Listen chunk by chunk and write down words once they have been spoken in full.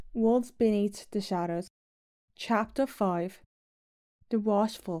Woods Beneath the Shadows. Chapter 5. The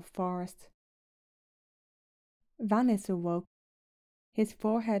Watchful Forest. Vanis awoke, his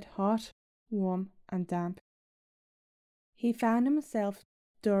forehead hot, warm, and damp. He found himself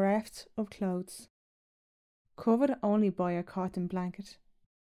bereft of clothes, covered only by a cotton blanket.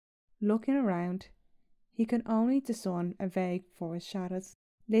 Looking around, he could only discern a vague forest shadows,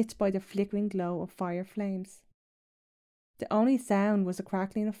 lit by the flickering glow of fire flames. The only sound was the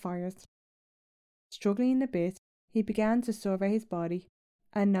crackling of fires. Struggling a bit, he began to survey his body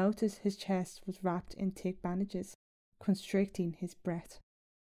and noticed his chest was wrapped in thick bandages, constricting his breath.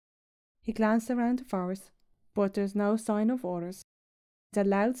 He glanced around the forest, but there was no sign of others. With a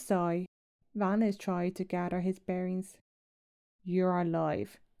loud sigh, Vanis tried to gather his bearings. "You're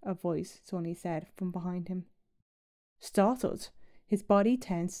alive," a voice suddenly said from behind him. Startled, his body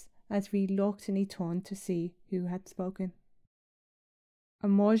tensed as reluctantly turned to see who had spoken.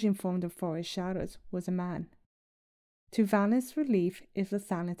 Emerging from the forest shadows was a man. To Vanis' relief, it was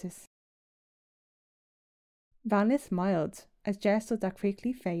Sanitas. Vanis smiled, a gesture that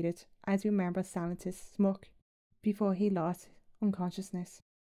quickly faded as he remembered Sanitas' smirk before he lost unconsciousness.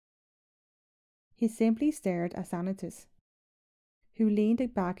 He simply stared at Sanitas, who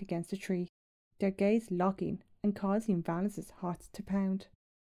leaned back against a tree, their gaze locking and causing Vanis' heart to pound.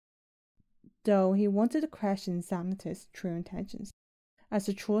 Though he wanted to question Sanitas' true intentions, as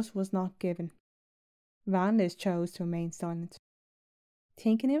the trust was not given, Vanis chose to remain silent,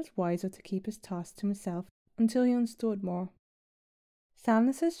 thinking it was wiser to keep his thoughts to himself until he understood more.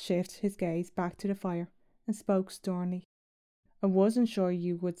 Sanitas shifted his gaze back to the fire and spoke sternly. "I wasn't sure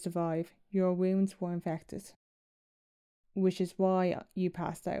you would survive. Your wounds were infected, which is why you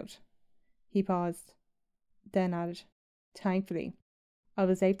passed out." He paused, then added, "Thankfully, I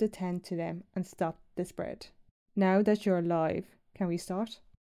was able to tend to them and stop the spread. Now that you're alive, can we start?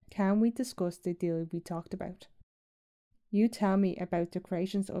 Can we discuss the deal we talked about? You tell me about the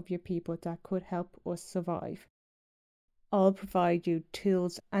creations of your people that could help us survive. I'll provide you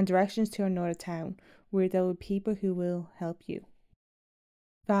tools and directions to another town where there will be people who will help you."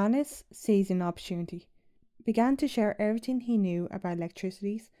 Vanis, seizing an opportunity, began to share everything he knew about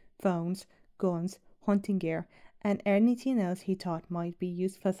electricities, phones, guns, hunting gear, and anything else he thought might be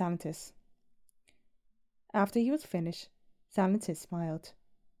useful for Sanitas. After he was finished, Sanitas smiled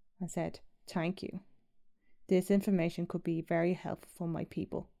and said, "Thank you. This information could be very helpful for my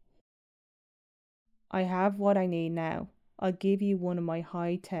people. I have what I need now. I'll give you one of my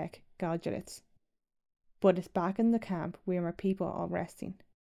high-tech gadgets, but it's back in the camp where my people are resting."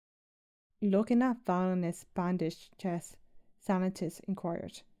 Looking at Vanis' bandaged chest, Sanitas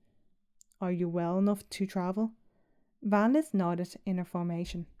inquired, "Are you well enough to travel?" Vanis nodded in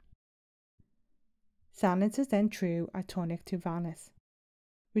affirmation. Sanitas then threw a tunic to Vanis,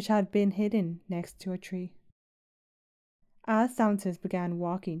 which had been hidden next to a tree. As Sanitas began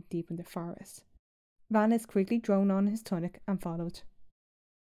walking deep in the forest, Vanis quickly droned on his tunic and followed.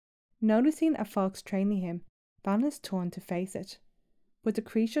 Noticing a fox trailing him, Vanis turned to face it, but the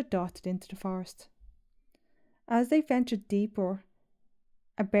creature darted into the forest. As they ventured deeper,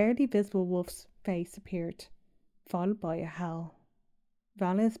 a barely visible wolf's face appeared, followed by a howl.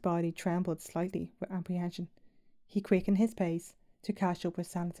 Vanis' body trembled slightly with apprehension. He quickened his pace to catch up with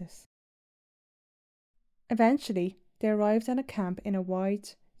Sanitas. Eventually, they arrived at a camp in a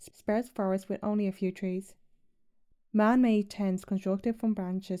wide, sparse forest with only a few trees. Man-made tents constructed from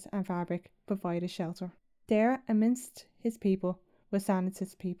branches and fabric provided shelter. There, amidst his people, were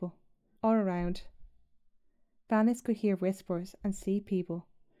Sanitas' people. All around, Vanis could hear whispers and see people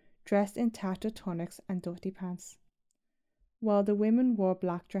dressed in tattered tunics and dirty pants, while the women wore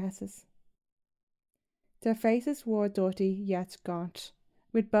black dresses. Their faces were dirty yet gaunt,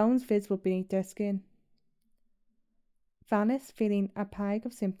 with bones visible beneath their skin. Vanis, feeling a pang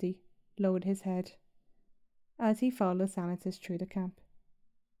of sympathy, lowered his head as he followed Sanitas through the camp.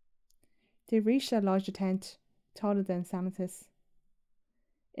 They reached a larger tent, taller than Sanitas.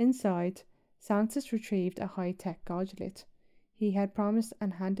 Inside, Sanitas retrieved a high-tech gadget he had promised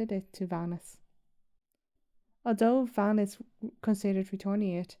and handed it to Vanis. Although Vanis considered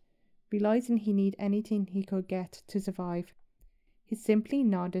returning it, realizing he needed anything he could get to survive, he simply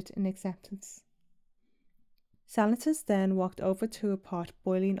nodded in acceptance. Sanitas then walked over to a pot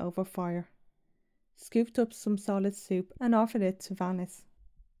boiling over fire, scooped up some solid soup and offered it to Vanis.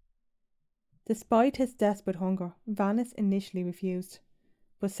 Despite his desperate hunger, Vanis initially refused,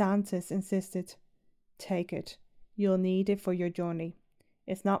 but Sanitas insisted. "Take it. You'll need it for your journey.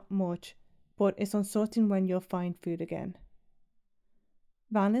 It's not much, but it's uncertain when you'll find food again."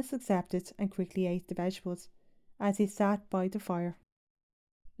 Vanis accepted and quickly ate the vegetables as he sat by the fire.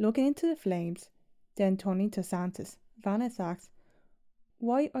 Looking into the flames, then turning to Santos, Vanessa asks,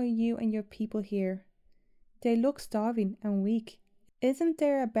 "Why are you and your people here? They look starving and weak. Isn't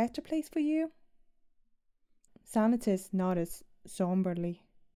there a better place for you?" Santos nodded somberly,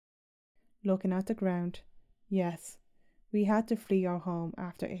 looking at the ground. "Yes, we had to flee our home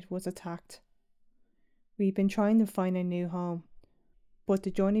after it was attacked. We've been trying to find a new home, but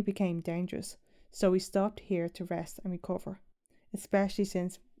the journey became dangerous, so we stopped here to rest and recover, especially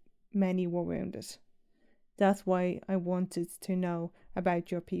since many were wounded. That's why I wanted to know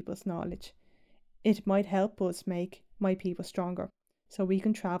about your people's knowledge. It might help us make my people stronger, so we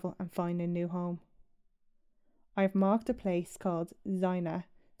can travel and find a new home. I've marked a place called Zina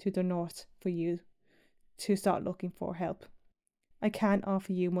to the north for you to start looking for help. I can't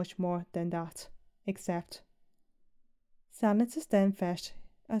offer you much more than that, except..." Sanatus then fetched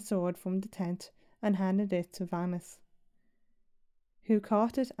a sword from the tent and handed it to Vanis, who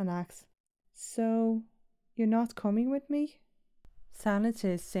caught it and asked, "So, you're not coming with me?"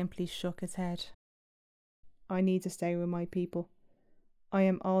 Sanatus simply shook his head. "I need to stay with my people. I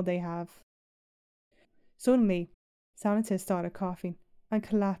am all they have." Suddenly, Sanatus started coughing and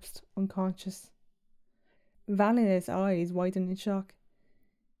collapsed unconscious. Valina's eyes widened in shock.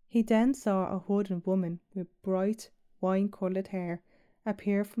 He then saw a hooded woman with bright wine-coloured hair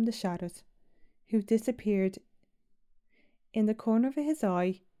appear from the shadows, who disappeared. In the corner of his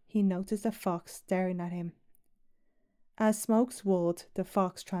eye, he noticed a fox staring at him. As smoke swirled, the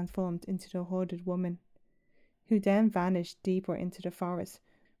fox transformed into the hooded woman, who then vanished deeper into the forest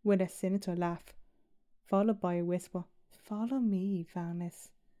with a sinister laugh, followed by a whisper, "Follow me, Vanis.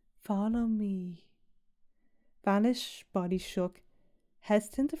 Follow me." Vanis' body shook,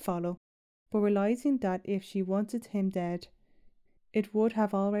 hesitant to follow, but realizing that if she wanted him dead, it would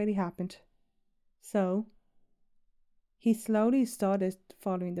have already happened. So, he slowly started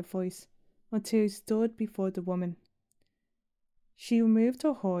following the voice until he stood before the woman. She removed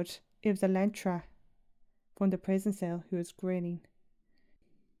her hood. It was Elentra from the prison cell, who was grinning,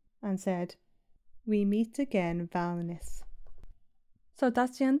 and said, "We meet again, Valnis." So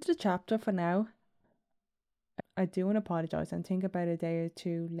that's the end of the chapter for now. I do want to apologise and think about a day or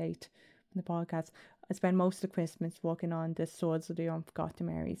two late from the podcast. I spent most of the Christmas working on the Swords of the Unforgotten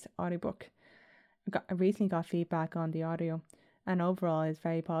Marys audiobook. I recently got feedback on the audio, and overall it's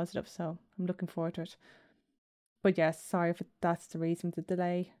very positive, so I'm looking forward to it. But yes, sorry if that's the reason for the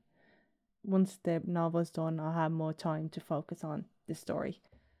delay. Once the novel is done, I'll have more time to focus on the story.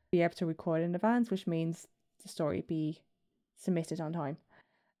 Be able to record in advance, which means the story be submitted on time.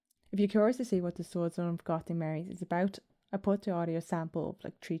 If you're curious to see what the Swords of Unforgotten Marys is about, I put the audio sample of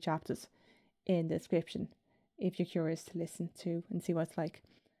like 3 chapters in the description if you're curious to listen to and see what it's like.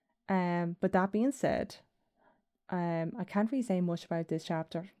 But that being said, I can't really say much about this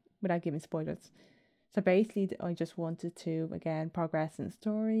chapter without giving spoilers. So basically, I just wanted to, again, progress in the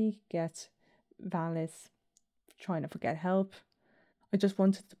story, get Valis trying to forget help. I just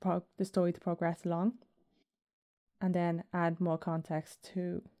wanted the story to progress along and then add more context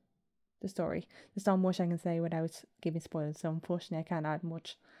to the story. There's not much I can say without giving spoilers, so unfortunately I can't add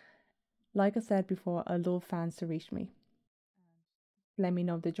much. Like I said before, I love fans to reach me. Let me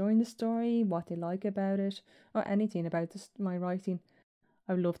know if they join the story, what they like about it, or anything about my writing.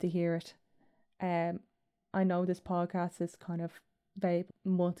 I would love to hear it. I know this podcast is kind of very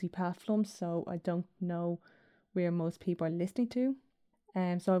multi-platform, so I don't know where most people are listening to.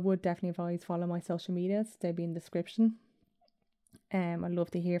 So I would definitely advise follow my social medias. They'll be in the description. I'd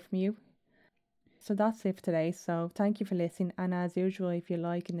love to hear from you. So that's it for today. So thank you for listening. And as usual, if you're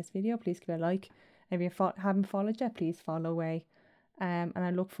liking this video, please give it a like. If you haven't followed yet, please follow away. And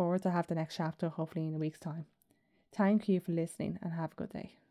I look forward to have the next chapter hopefully in a week's time. Thank you for listening and have a good day.